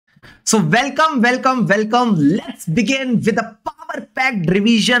So welcome. Let's begin with a power-packed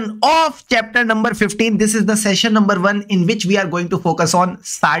revision of chapter number 15. This is the session number 1 in which we are going to focus on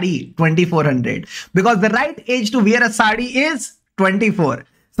sari 2400 because the right age to wear a sari is 24.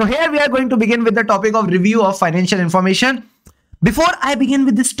 So here we are going to begin with the topic of review of financial information. Before I begin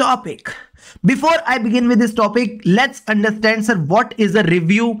with this topic, let's understand, sir, what is a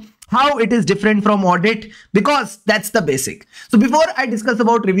review, how it is different from audit, because that's the basic. So before I discuss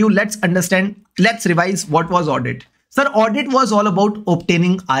about review, let's revise what was audit. Sir, audit was all about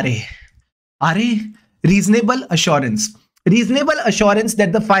obtaining RA, reasonable assurance. Reasonable assurance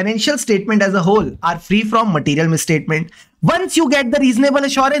that the financial statement as a whole are free from material misstatement. Once you get the reasonable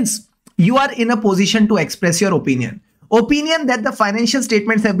assurance, you are in a position to express your opinion. Opinion that the financial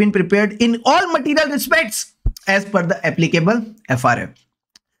statements have been prepared in all material respects as per the applicable FRA.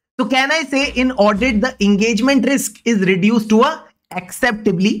 So can I say in audit, the engagement risk is reduced to a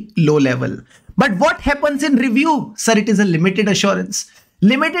acceptably low level. But what happens in review? Sir, it is a limited assurance.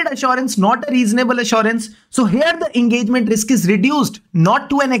 Limited assurance, not a reasonable assurance. So here the engagement risk is reduced, not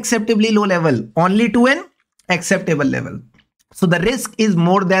to an acceptably low level, only to an acceptable level. So the risk is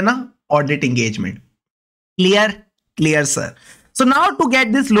more than a audit engagement. Clear, sir. So now to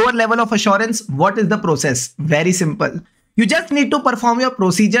get this lower level of assurance, what is the process? Very simple. You just need to perform your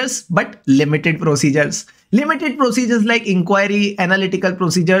procedures, but limited procedures. Limited procedures like inquiry, analytical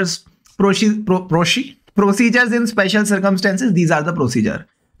procedures, procedures in special circumstances. These are the procedure.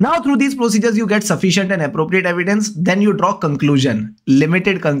 Now through these procedures, you get sufficient and appropriate evidence. Then you draw conclusion,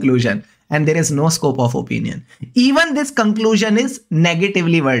 limited conclusion, and there is no scope of opinion. Even this conclusion is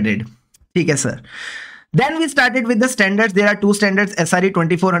negatively worded. Okay, sir. Then we started with the standards. There are two standards, SRE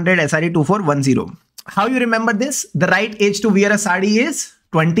 2400, SRE 2410. How you remember this? The right age to wear a sari is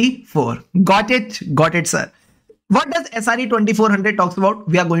 24. Got it, sir. What does SRE 2400 talks about?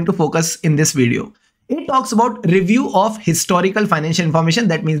 We are going to focus in this video. It talks about review of historical financial information.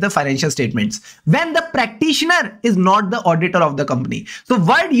 That means the financial statements. When the practitioner is not the auditor of the company. So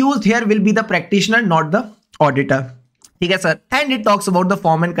word used here will be the practitioner, not the auditor. Okay, sir. And it talks about the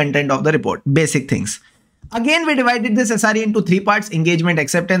form and content of the report. Basic things. Again, we divided this SRE into 3 parts: engagement,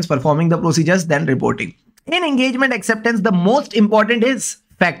 acceptance, performing the procedures, then reporting. In engagement acceptance, the most important is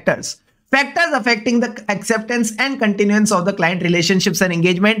factors. Factors affecting the acceptance and continuance of the client relationships and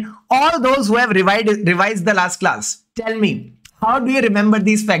engagement. All those who have revised the last class, tell me, how do you remember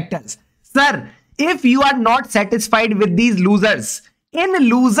these factors? Sir, if you are not satisfied with these losers,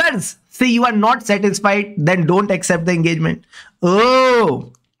 say you are not satisfied, then don't accept the engagement.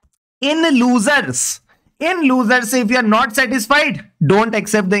 Oh, in losers, if you are not satisfied, don't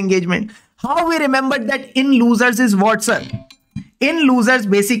accept the engagement. How we remembered that in losers is what, sir? In losers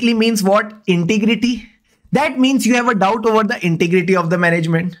basically means what? Integrity. That means you have a doubt over the integrity of the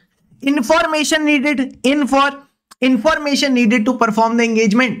management. Information needed, information needed to perform the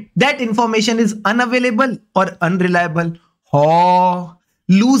engagement. That information is unavailable or unreliable. Oh,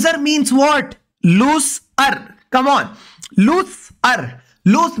 loser means what? Loser. Come on. Loser.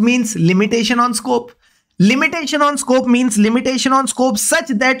 Loose means limitation on scope. Limitation on scope means limitation on scope such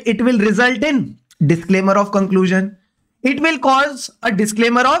that it will result in disclaimer of conclusion. It will cause a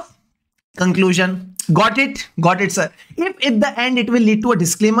disclaimer of conclusion. Got it, sir. If at the end it will lead to a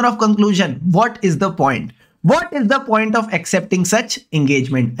disclaimer of conclusion, what is the point? What is the point of accepting such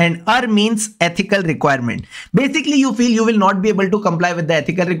engagement? And means ethical requirement. Basically, you feel you will not be able to comply with the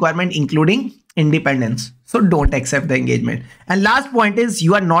ethical requirement, including independence. So don't accept the engagement. And last point is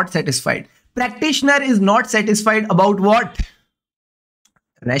you are not satisfied. Practitioner is not satisfied about what?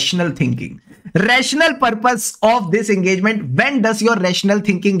 Rational thinking. Rational purpose of this engagement. When does your rational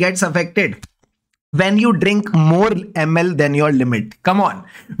thinking gets affected? When you drink more ml than your limit. Come on.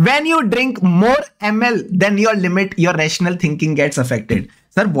 When you drink more ml than your limit, your rational thinking gets affected.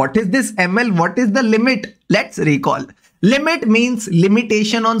 Sir, what is this ml? What is the limit? Let's recall. Limit means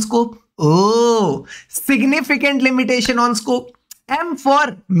limitation on scope. Oh, significant limitation on scope. M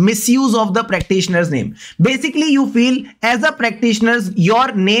for misuse of the practitioner's name. Basically, you feel as a practitioner,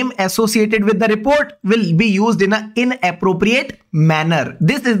 your name associated with the report will be used in an inappropriate manner.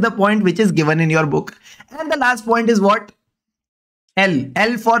 This is the point which is given in your book. And the last point is what?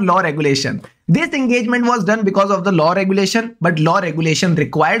 L for law regulation. This engagement was done because of the law regulation, but law regulation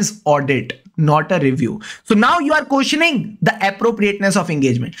requires audit, not a review. So now you are questioning the appropriateness of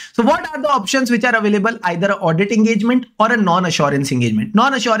engagement. So what are the options which are available? Either an audit engagement or a non-assurance engagement.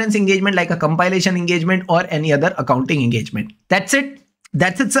 Non-assurance engagement like a compilation engagement or any other accounting engagement. That's it.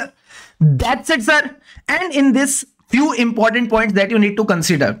 That's it, sir. That's it, sir. And in this, few important points that you need to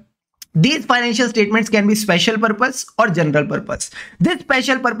consider. These financial statements can be special purpose or general purpose. This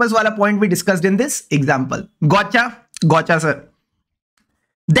special purpose wala point we discussed in this example. Gotcha, sir.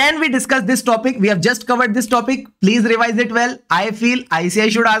 Then we discussed this topic. We have just covered this topic. Please revise it well. I feel ICI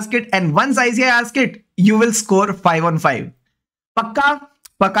should ask it. And once ICI ask it, you will score 5 on 5.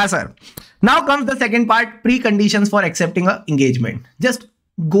 Pakka, sir. Now comes the second part, preconditions for accepting an engagement. Just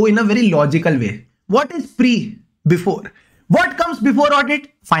go in a very logical way. What is before? What comes before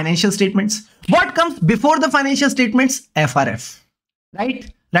audit? Financial statements. What comes before the financial statements? FRF.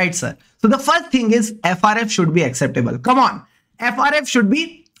 Right, sir. So the first thing is FRF should be acceptable. Come on. FRF should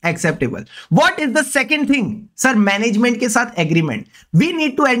be acceptable. What is the second thing? Sir, management ke saath agreement. We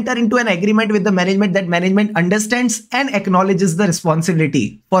need to enter into an agreement with the management that management understands and acknowledges the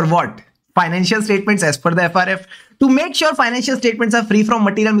responsibility for what? Financial statements as per the FRF. To make sure financial statements are free from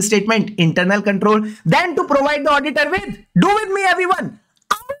material misstatement, internal control, then to provide the auditor with, do with me everyone.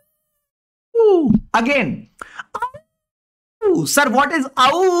 Again. Sir, what is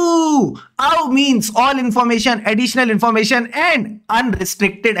AU? AU means all information, additional information and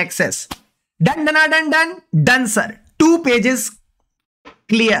unrestricted access. Done, sir. 2 pages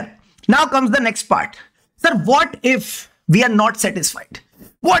clear. Now comes the next part. Sir, what if we are not satisfied?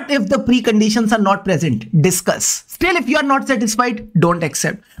 What if the preconditions are not present? Discuss. Still, if you are not satisfied, don't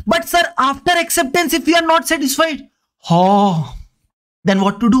accept. But sir, after acceptance, if you are not satisfied, then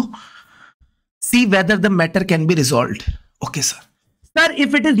what to do? See whether the matter can be resolved. Okay, sir. Sir,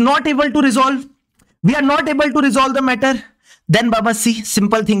 if it is not able to resolve, we are not able to resolve the matter, then Baba, see,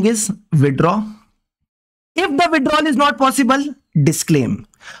 simple thing is withdraw. If the withdrawal is not possible, disclaim.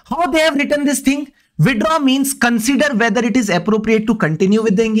 How they have written this thing? Withdraw means consider whether it is appropriate to continue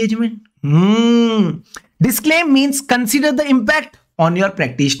with the engagement. Disclaim means consider the impact on your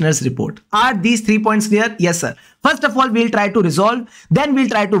practitioner's report. Are these 3 points clear? Yes, sir. First of all, we'll try to resolve, then we'll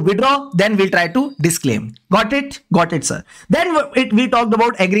try to withdraw, then we'll try to disclaim. Got it? Got it, sir. Then we talked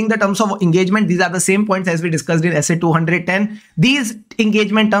about agreeing the terms of engagement. These are the same points as we discussed in SA 210. These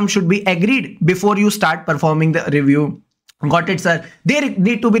engagement terms should be agreed before you start performing the review. Got it, sir. They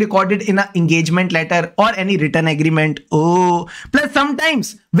need to be recorded in an engagement letter or any written agreement. Plus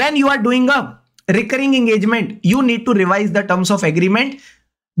sometimes when you are doing a recurring engagement, you need to revise the terms of agreement.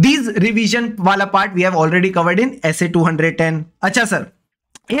 These revision wala part we have already covered in SA 210. Acha, sir.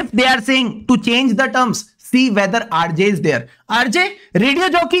 If they are saying to change the terms, see whether RJ is there. RJ, radio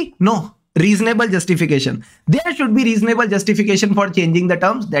jockey? No. Reasonable justification. There should be reasonable justification for changing the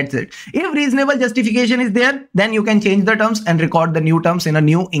terms. That's it. If reasonable justification is there, then you can change the terms and record the new terms in a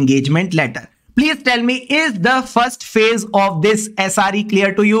new engagement letter. Please tell me, is the first phase of this SRE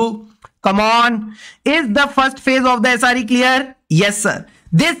clear to you? Come on. Is the first phase of the SRE clear? Yes, sir.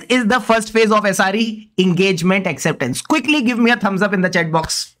 This is the first phase of SRE, engagement acceptance. Quickly give me a thumbs up in the chat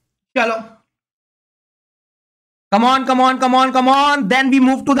box. Chalo. Come on. Then we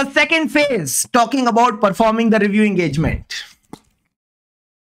move to the second phase, talking about performing the review engagement.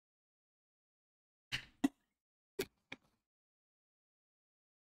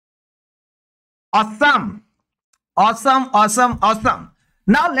 Awesome.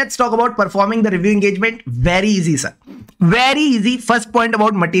 Now let's talk about performing the review engagement. Very easy, sir. Very easy. First point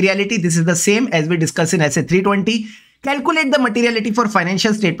about materiality. This is the same as we discussed in SA 320. Calculate the materiality for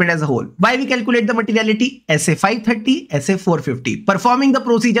financial statement as a whole. Why we calculate the materiality? SA 530, SA 450. Performing the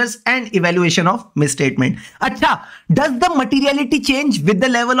procedures and evaluation of misstatement. Acha, does the materiality change with the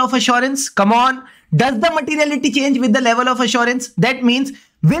level of assurance? Come on. Does the materiality change with the level of assurance? That means,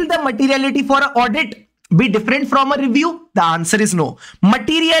 will the materiality for an audit be different from a review? The answer is no.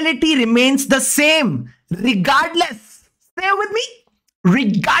 Materiality remains the same regardless. Stay with me.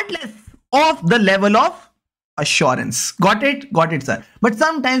 Regardless of the level of assurance. Got it? Got it, sir. But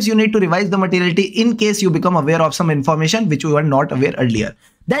sometimes you need to revise the materiality in case you become aware of some information which you were not aware earlier.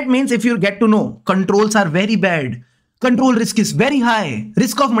 That means if you get to know controls are very bad, control risk is very high,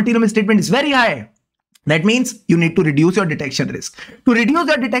 risk of material misstatement is very high. That means you need to reduce your detection risk. To reduce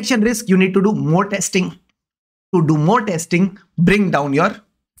your detection risk, you need to do more testing. To do more testing, bring down your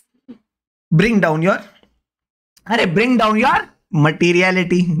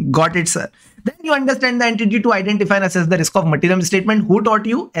materiality. Got it, sir. Then you understand the entity to identify and assess the risk of material misstatement. Who taught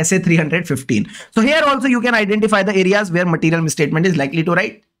you? SA 315. So here also you can identify the areas where material misstatement is likely to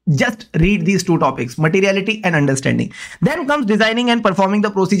write. Just read these 2 topics, materiality and understanding. Then comes designing and performing the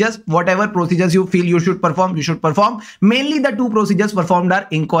procedures. Whatever procedures you feel you should perform, you should perform. Mainly the 2 procedures performed are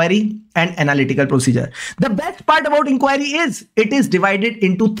inquiry and analytical procedure. The best part about inquiry is it is divided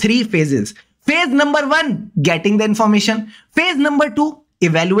into 3 phases. Phase number 1, getting the information. Phase number 2,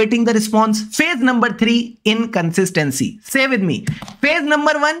 evaluating the response. Phase number 3, inconsistency. Say with me. Phase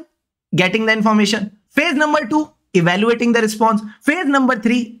number 1, getting the information. Phase number 2, evaluating the response. Phase number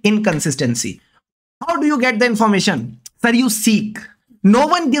 3, inconsistency. How do you get the information? Sir, you seek. No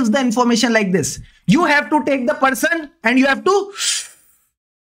one gives the information like this. You have to take the person and you have to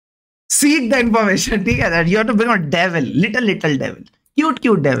seek the information. You have to become a devil, little devil,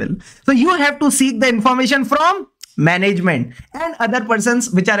 cute devil. So you have to seek the information from management and other persons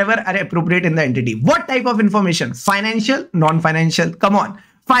whichever are appropriate in the entity. What type of information? Financial, non-financial. Come on.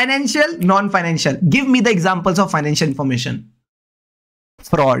 Financial, non-financial. Give me the examples of financial information.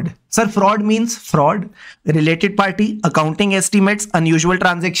 Fraud. Sir, fraud means fraud, related party, accounting estimates, unusual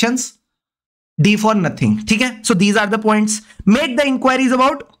transactions. D for nothing. Okay? So these are the points. Make the inquiries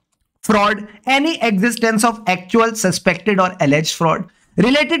about fraud, any existence of actual, suspected or alleged fraud.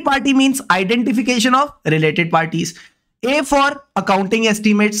 Related party means identification of related parties. A for accounting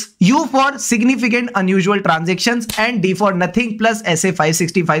estimates, U for significant unusual transactions, and D for nothing plus SA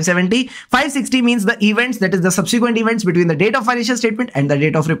 560, 570. 560 means the events, that is the subsequent events between the date of financial statement and the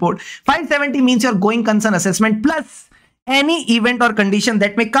date of report. 570 means your going concern assessment plus any event or condition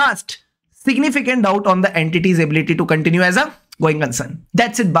that may cast significant doubt on the entity's ability to continue as a going concern.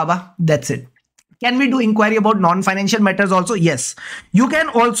 That's it, Baba. That's it. Can we do inquiry about non-financial matters also? Yes. You can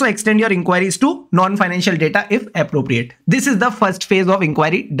also extend your inquiries to non-financial data if appropriate. This is the first phase of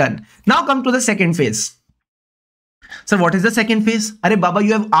inquiry done. Now come to the second phase. So what is the second phase? Arey Baba,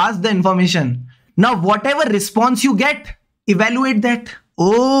 you have asked the information. Now whatever response you get, evaluate that.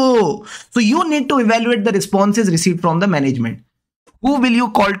 Oh, so you need to evaluate the responses received from the management. Who will you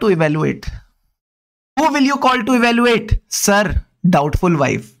call to evaluate? Who will you call to evaluate? Sir, doubtful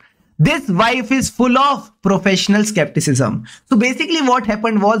wife. This wife is full of professional skepticism. So basically what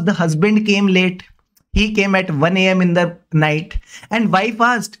happened was the husband came late. He came at 1 a.m. in the night and wife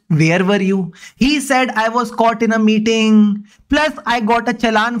asked, where were you? He said, I was caught in a meeting. Plus I got a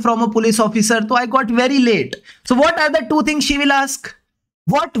challan from a police officer. So I got very late. So what are the two things she will ask?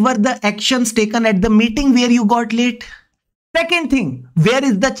 What were the actions taken at the meeting where you got late? Second thing, where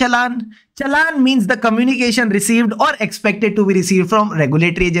is the challan? Challan means the communication received or expected to be received from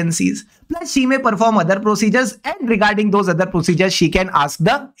regulatory agencies. Plus, she may perform other procedures, and regarding those other procedures, she can ask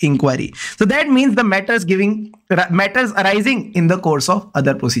the inquiry. So that means the matters arising in the course of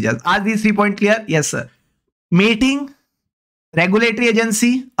other procedures. Are these 3 points clear? Yes, sir. Meeting, regulatory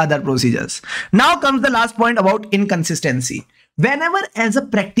agency, other procedures. Now comes the last point about inconsistency. Whenever as a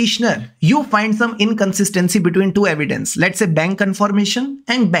practitioner, you find some inconsistency between two evidence, let's say bank confirmation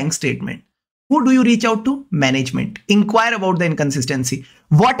and bank statement, who do you reach out to? Management. Inquire about the inconsistency.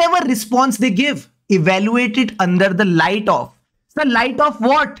 Whatever response they give, evaluate it under the light of. The light of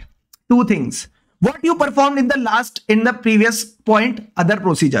what? Two things. What you performed in the previous point, other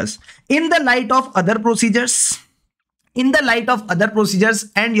procedures. In the light of other procedures,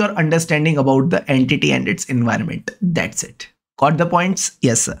 and your understanding about the entity and its environment. That's it. Got the points?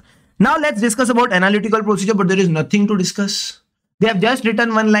 Yes, sir. Now let's discuss about analytical procedure, but there is nothing to discuss. They have just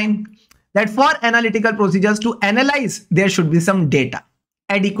written one line that for analytical procedures to analyze, there should be some data,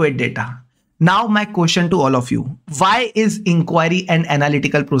 adequate data. Now my question to all of you, why is inquiry and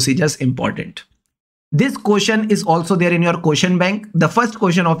analytical procedures important? This question is also there in your question bank. The first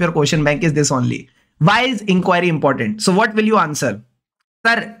question of your question bank is this only. Why is inquiry important? So what will you answer?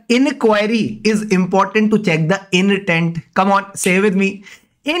 Sir, inquiry is important to check the intent. Come on, say with me.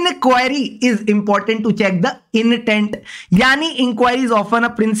 Inquiry is important to check the intent. Yani inquiry is often a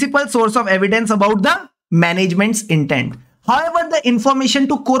principal source of evidence about the management's intent. However, the information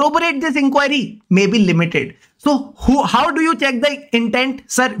to corroborate this inquiry may be limited. So how do you check the intent?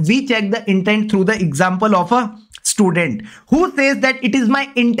 Sir, we check the intent through the example of a student who says that it is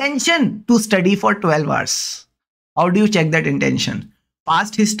my intention to study for 12 hours. How do you check that intention?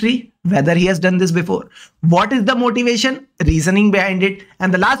 Past history, whether he has done this before. What is the motivation? Reasoning behind it.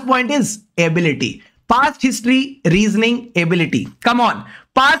 And the last point is ability. Past history, reasoning, ability. Come on.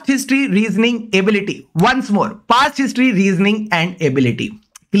 Past history, reasoning, ability. Once more. Past history, reasoning and ability.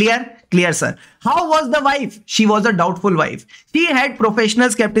 Clear? Clear, sir. How was the wife? She was a doubtful wife. She had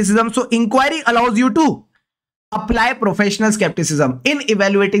professional skepticism. So inquiry allows you to apply professional skepticism in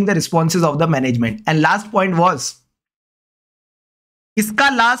evaluating the responses of the management. And last point was,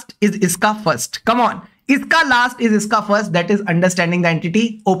 iska last is iska first. Come on. Iska last is iska first, that is understanding the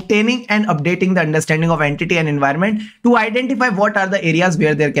entity, obtaining and updating the understanding of entity and environment to identify what are the areas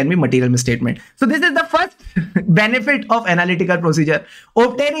where there can be material misstatement. So this is the first benefit of analytical procedure,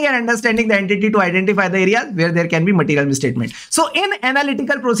 obtaining and understanding the entity to identify the areas where there can be material misstatement. So in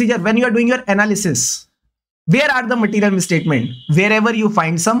analytical procedure, when you are doing your analysis, Where are the material misstatement? Wherever you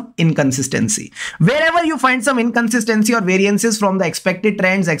find some inconsistency. Wherever you find some inconsistency or variances from the expected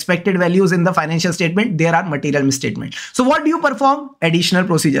trends, expected values in the financial statement, there are material misstatement. So what do you perform? Additional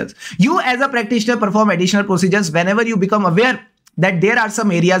procedures. You as a practitioner perform additional procedures whenever you become aware that there are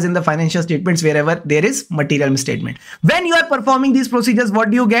some areas in the financial statements wherever there is material misstatement. When you are performing these procedures, what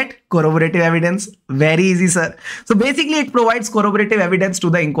do you get? Corroborative evidence. Very easy, sir. So basically it provides corroborative evidence to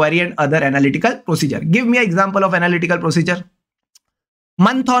the inquiry and other analytical procedure. Give me an example of analytical procedure.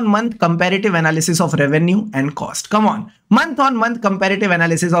 Month on month comparative analysis of revenue and cost. Come on. Month on month comparative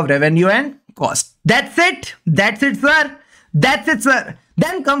analysis of revenue and cost. That's it. That's it, sir. That's it, sir.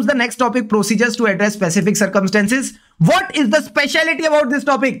 Then comes the next topic, procedures to address specific circumstances. What is the speciality about this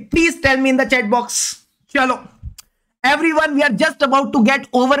topic? Please tell me in the chat box. Chalo. Everyone, we are just about to get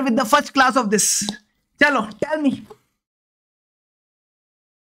over with the first class of this. Chalo, tell me.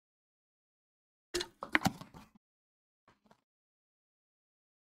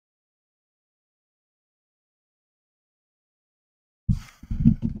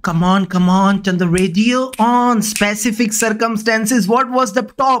 Come on, turn the radio on. Specific circumstances. What was the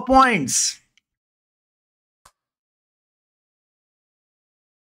top points?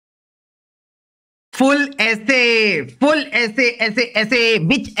 Full essay.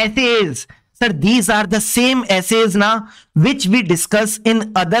 Which essays? Sir, these are the same essays now which we discuss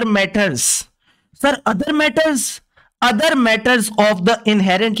in other matters. Sir, other matters of the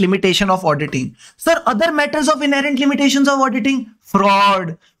inherent limitation of auditing. Sir, other matters of inherent limitations of auditing.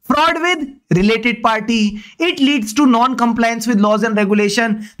 Fraud with related party. It leads to non-compliance with laws and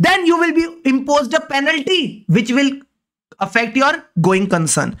regulation. Then you will be imposed a penalty which will affect your going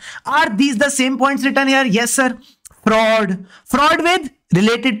concern. Are these the same points written here? Yes, sir. Fraud with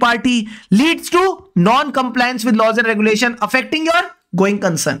related party leads to non-compliance with laws and regulation affecting your going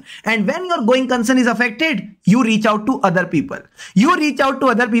concern. And when your going concern is affected, you reach out to other people.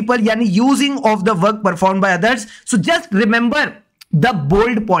 Yani using of the work performed by others. So just remember the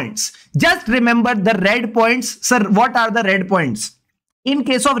bold points. Just remember the red points. Sir, what are the red points? In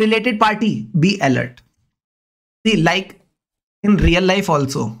case of related party, be alert. See, like in real life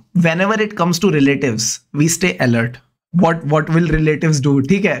also, whenever it comes to relatives, we stay alert. What will relatives do?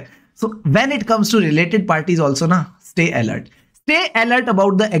 Okay? So when it comes to related parties also, stay alert. Stay alert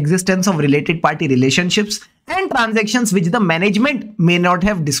about the existence of related party relationships and transactions which the management may not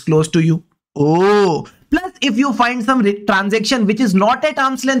have disclosed to you. Plus, if you find some transaction which is not at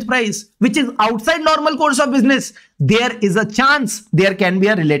arm's length price, which is outside normal course of business, there is a chance there can be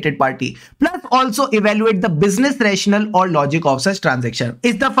a related party. Plus, also evaluate the business rationale or logic of such transaction.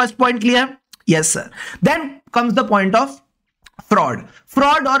 Is the first point clear? Yes, sir. Then comes the point of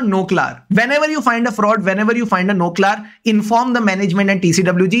fraud or no-clar. Whenever you find a fraud, whenever you find a no-clar, inform the management and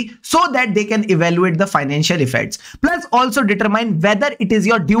TCWG so that they can evaluate the financial effects. Plus also determine whether it is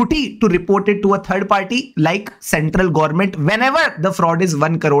your duty to report it to a third party like central government whenever the fraud is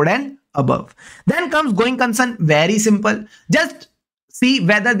 1 crore and above. Then comes going concern. Very simple. Just see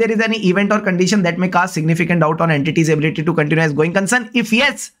whether there is any event or condition that may cast significant doubt on entity's ability to continue as going concern. If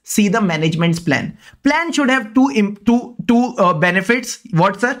yes, see the management's plan. Plan should have two benefits.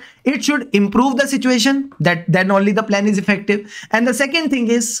 What, sir? It should improve the situation, that then only the plan is effective. And the second thing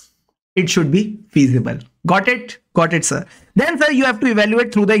is it should be feasible. Got it? Got it, sir. Then, sir, you have to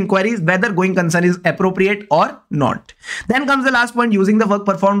evaluate through the inquiries whether going concern is appropriate or not. Then comes the last point, using the work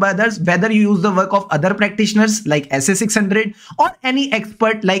performed by others, whether you use the work of other practitioners like SA600 or any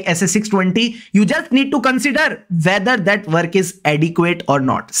expert like SA620. You just need to consider whether that work is adequate or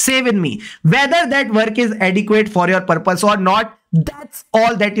not. Say with me, whether that work is adequate for your purpose or not. That's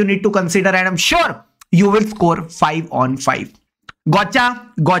all that you need to consider, and I'm sure you will score 5 on 5.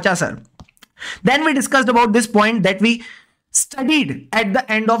 Gotcha, sir. Then we discussed about this point that we studied at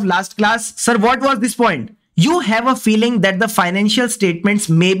the end of last class. Sir, what was this point? You have a feeling that the financial statements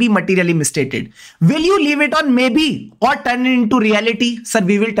may be materially misstated. Will you leave it on maybe or turn it into reality? Sir,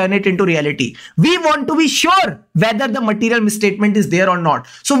 we will turn it into reality. We want to be sure whether the material misstatement is there or not.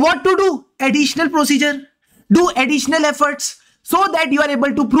 So what to do? Additional procedure. Do additional efforts so that you are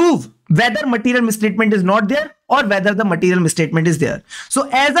able to prove whether material misstatement is not there or whether the material misstatement is there. So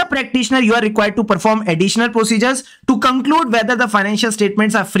as a practitioner, you are required to perform additional procedures to conclude whether the financial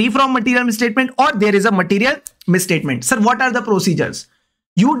statements are free from material misstatement or there is a material misstatement. Sir, what are the procedures?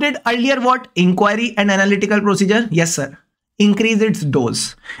 You did earlier what? Inquiry and analytical procedure? Yes, sir. Increase its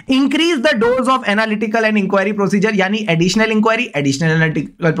dose. Increase the dose of analytical and inquiry procedure, yani additional inquiry, additional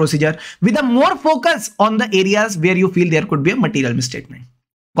analytical procedure with a more focus on the areas where you feel there could be a material misstatement.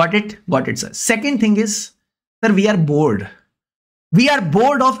 Got it? Got it, sir. Second thing is, sir, we are bored. We are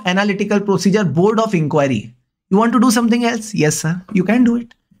bored of analytical procedure, bored of inquiry. You want to do something else? Yes, sir. You can do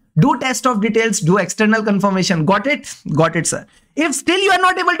it. Do test of details, do external confirmation. Got it? Got it, sir. If still you are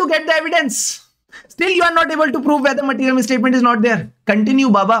not able to get the evidence, still you are not able to prove whether material misstatement is not there, continue,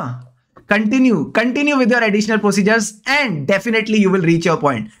 Baba. Continue with your additional procedures and definitely you will reach your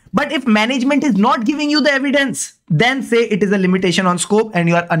point. But if management is not giving you the evidence, then say it is a limitation on scope and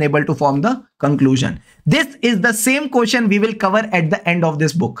you are unable to form the conclusion. This is the same question we will cover at the end of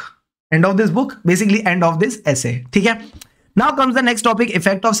this book. Basically end of this essay. Okay? Now comes the next topic,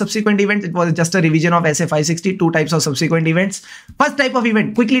 effect of subsequent events. It was just a revision of essay 560, 2 types of subsequent events. First type of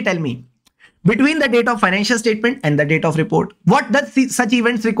event, quickly tell me. Between the date of financial statement and the date of report, what does such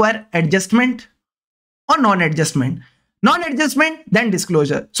events require? Adjustment or non-adjustment? Non-adjustment, then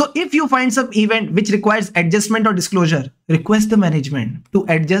disclosure. So if you find some event which requires adjustment or disclosure, request the management to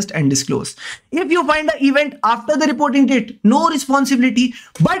adjust and disclose. If you find an event after the reporting date, no responsibility.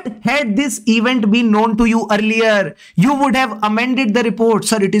 But had this event been known to you earlier, you would have amended the report.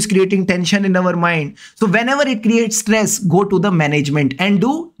 Sir, it is creating tension in our mind. So whenever it creates stress, go to the management and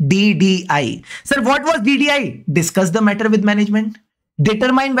do DDI. Sir, what was DDI? Discuss the matter with management.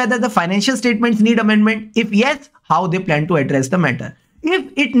 Determine whether the financial statements need amendment. If yes, how they plan to address the matter.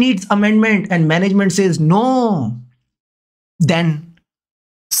 If it needs amendment and management says no, then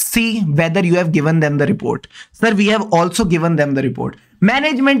see whether you have given them the report. Sir, we have also given them the report.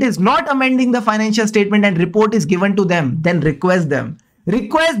 Management is not amending the financial statement and report is given to them. Then request them.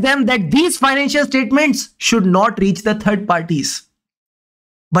 Request them that these financial statements should not reach the third parties.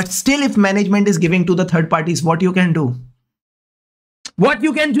 But still, if management is giving to the third parties, what you can do? What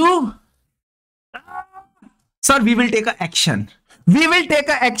you can do? Sir, we will take an action. We will take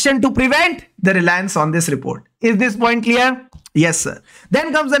an action to prevent the reliance on this report. Is this point clear? Yes, sir.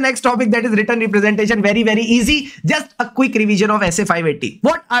 Then comes the next topic, that is written representation. Very, very easy. Just a quick revision of essay 580.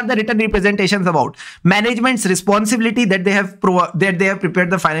 What are the written representations about? Management's responsibility that they have prepared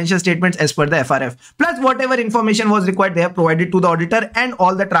the financial statements as per the FRF. Plus whatever information was required, they have provided to the auditor, and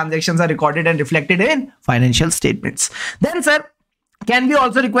all the transactions are recorded and reflected in financial statements. Then, sir, can we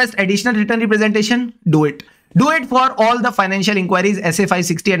also request additional written representation? Do it. Do it for all the financial inquiries, SA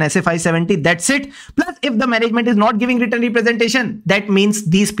 560 and SA 570. That's it. Plus, if the management is not giving written representation, that means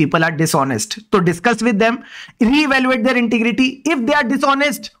these people are dishonest. So discuss with them, reevaluate their integrity. If they are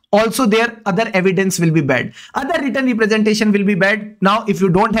dishonest, also their other evidence will be bad. Other written representation will be bad. Now, if you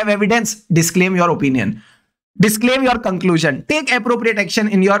don't have evidence, disclaim your opinion. Disclaim your conclusion. Take appropriate action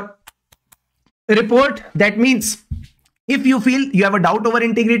in your report. That means, if you feel you have a doubt over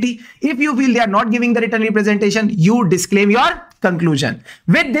integrity, if you feel they are not giving the written representation, you disclaim your conclusion.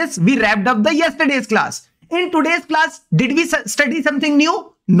 With this, we wrapped up the yesterday's class. In today's class, did we study something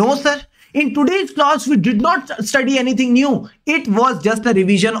new? No, sir. In today's class, we did not study anything new. It was just a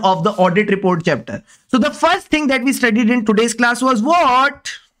revision of the audit report chapter. So the first thing that we studied in today's class was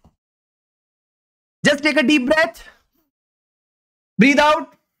what? Just take a deep breath. Breathe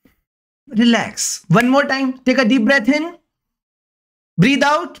out. Relax. One more time. Take a deep breath in. Breathe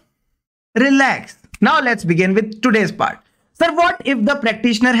out. Relax. Now let's begin with today's part. Sir, what if the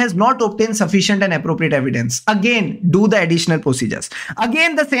practitioner has not obtained sufficient and appropriate evidence? Again, do the additional procedures.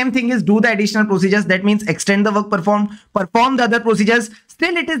 Again, the same thing is do the additional procedures. That means extend the work performed, perform the other procedures.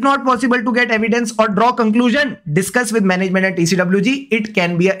 Still, it is not possible to get evidence or draw conclusion. Discuss with management and TCWG. It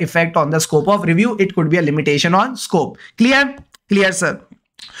can be an effect on the scope of review. It could be a limitation on scope. Clear? Clear, sir.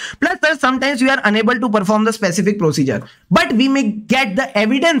 Plus, sir, sometimes we are unable to perform the specific procedure, but we may get the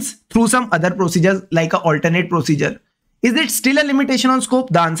evidence through some other procedures like an alternate procedure. Is it still a limitation on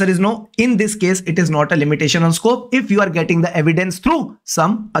scope? The answer is no. In this case, it is not a limitation on scope if you are getting the evidence through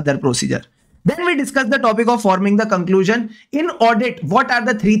some other procedure. Then we discuss the topic of forming the conclusion. In audit, what are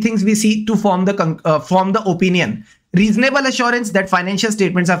the three things we see to form the opinion? Reasonable assurance that financial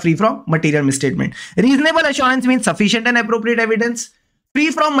statements are free from material misstatement. Reasonable assurance means sufficient and appropriate evidence. Free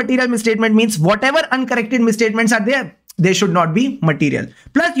from material misstatement means whatever uncorrected misstatements are there, they should not be material.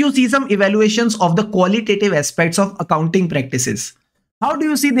 Plus, you see some evaluations of the qualitative aspects of accounting practices. How do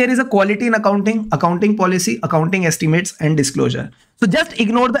you see there is a quality in accounting, accounting policy, accounting estimates, and disclosure? So just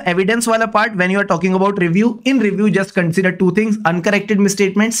ignore the evidence wala part when you are talking about review. In review, just consider two things: uncorrected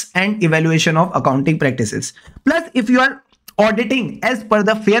misstatements and evaluation of accounting practices. Plus, if you are auditing as per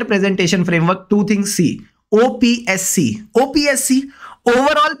the fair presentation framework, two things see: OPSC. OPSC,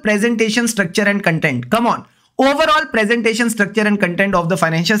 overall presentation structure and content. Come on. Overall presentation structure and content of the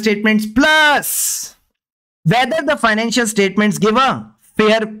financial statements, plus whether the financial statements give a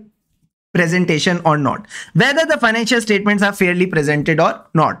fair presentation or not. Whether the financial statements are fairly presented or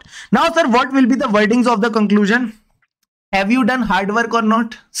not. Now, sir, what will be the wordings of the conclusion? Have you done hard work or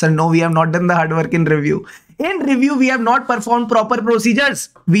not? Sir, no, we have not done the hard work in review. In review, we have not performed proper procedures.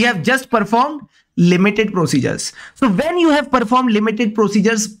 We have just performed limited procedures. So when you have performed limited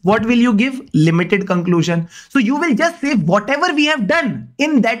procedures, what will you give? Limited conclusion. So you will just say whatever we have done,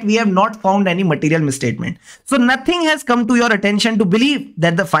 in that we have not found any material misstatement. So nothing has come to your attention to believe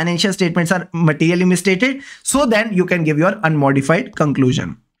that the financial statements are materially misstated. So then you can give your unmodified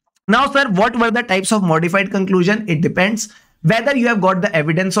conclusion. Now, sir, what were the types of modified conclusion? It depends whether you have got the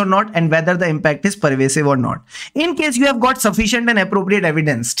evidence or not and whether the impact is pervasive or not. In case you have got sufficient and appropriate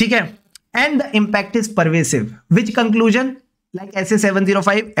evidence, okay, and the impact is pervasive, which conclusion? Like SA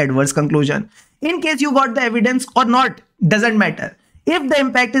 705, adverse conclusion. In case you got the evidence or not, doesn't matter. If the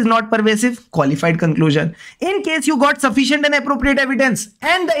impact is not pervasive, qualified conclusion. In case you got sufficient and appropriate evidence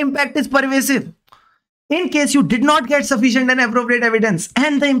and the impact is pervasive, in case you did not get sufficient and appropriate evidence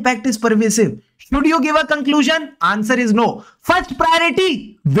and the impact is pervasive, should you give a conclusion? Answer is no. First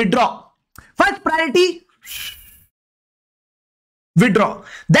priority, withdraw. First priority, withdraw.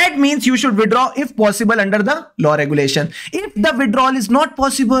 That means you should withdraw if possible under the law regulation. If the withdrawal is not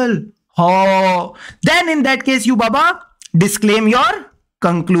possible, then in that case, you Baba, disclaim your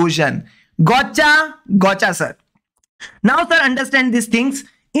conclusion. Gotcha, gotcha, sir. Now, sir, understand these things.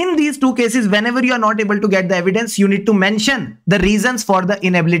 In these two cases, whenever you are not able to get the evidence, you need to mention the reasons for the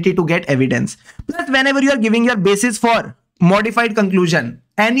inability to get evidence. Plus, whenever you are giving your basis for modified conclusion,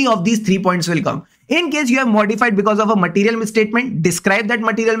 any of these 3 points will come. In case you have modified because of a material misstatement, describe that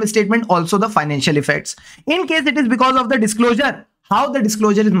material misstatement, also the financial effects. In case it is because of the disclosure, how the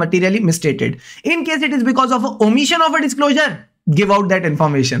disclosure is materially misstated. In case it is because of an omission of a disclosure, give out that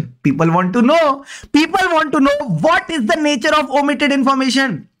information. People want to know. People want to know what is the nature of omitted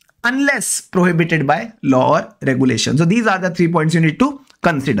information unless prohibited by law or regulation. So these are the 3 points you need to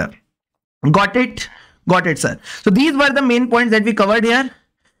consider. Got it? Got it, sir. So these were the main points that we covered here.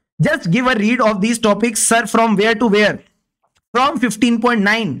 Just give a read of these topics, sir, from where to where. From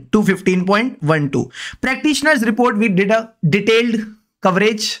 15.9 to 15.12. Practitioners report, we did a detailed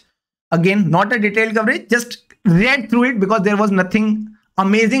coverage. Again, not a detailed coverage, just read through it because there was nothing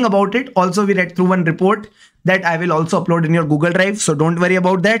amazing about it. Also, we read through one report that I will also upload in your Google Drive. So don't worry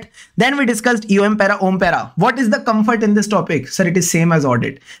about that. Then we discussed EOM para, OM para. What is the comfort in this topic? Sir, it is same as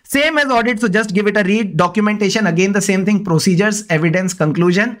audit. Same as audit. So just give it a read. Documentation, again, the same thing. Procedures, evidence,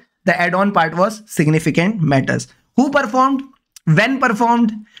 conclusion. The add-on part was significant matters. Who performed? When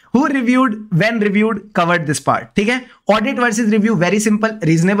performed? Who reviewed? When reviewed? Covered this part. Okay? Audit versus review, very simple.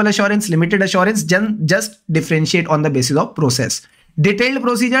 Reasonable assurance, limited assurance, just differentiate on the basis of process. Detailed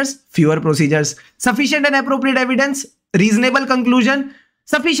procedures, fewer procedures. Sufficient and appropriate evidence, reasonable conclusion.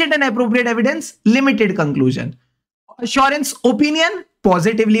 Sufficient and appropriate evidence, limited conclusion. Assurance opinion,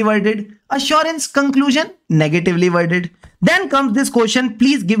 positively worded. Assurance conclusion, negatively worded. Then comes this question.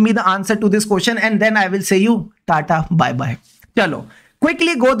 Please give me the answer to this question and then I will say you tata, bye-bye. Chalo.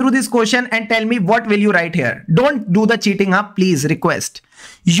 Quickly go through this question and tell me what will you write here. Don't do the cheating up, please, request.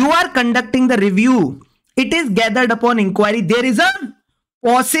 You are conducting the review. It is gathered upon inquiry. There is a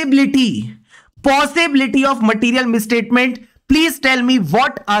possibility of material misstatement. Please tell me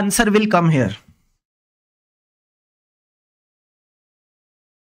what answer will come here.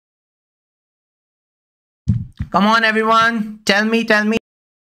 Come on, everyone. Tell me.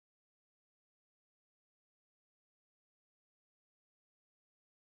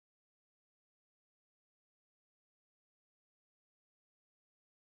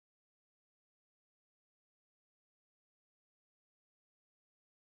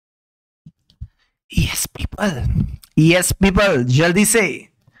 Yes, people. Yes, people. Jaldi se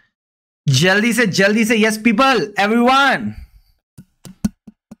yes, people. Everyone.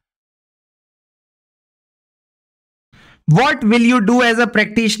 What will you do as a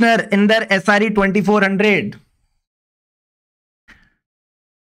practitioner in their SRE 2400?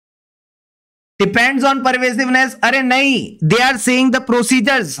 Depends on pervasiveness. Arey nahi. They are saying the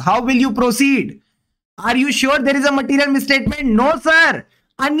procedures. How will you proceed? Are you sure there is a material misstatement? No, sir.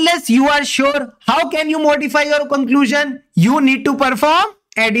 Unless you are sure, how can you modify your conclusion? You need to perform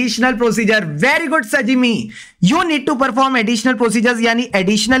additional procedure. Very good, Sajimi. You need to perform additional procedures, yani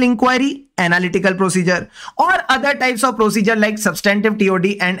additional inquiry, analytical procedure, or other types of procedure like substantive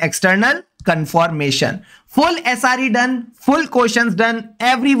TOD and external confirmation. Full SRE done, full questions done.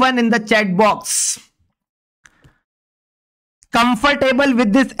 Everyone in the chat box, comfortable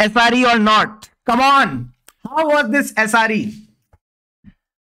with this SRE or not? Come on. How was this SRE?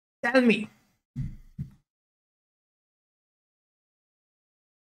 Tell me.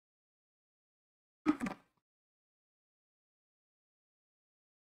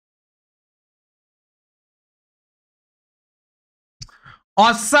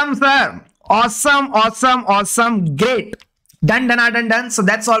 Awesome, sir. Awesome, awesome, awesome. Great. Done, done, done, done. So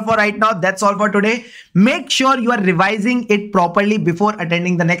that's all for right now. That's all for today. Make sure you are revising it properly before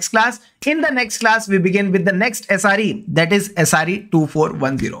attending the next class. In the next class, we begin with the next SRE, that is SRE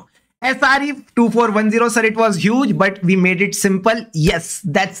 2410. SRE 2410, sir, it was huge, but we made it simple. Yes,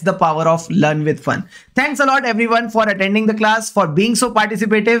 that's the power of Learn with Fun. Thanks a lot, everyone, for attending the class, for being so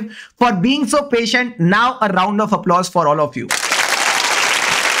participative, for being so patient. Now, a round of applause for all of you.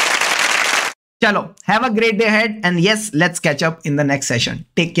 Chalo, have a great day ahead. And yes, let's catch up in the next session.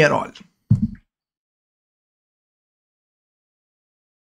 Take care all.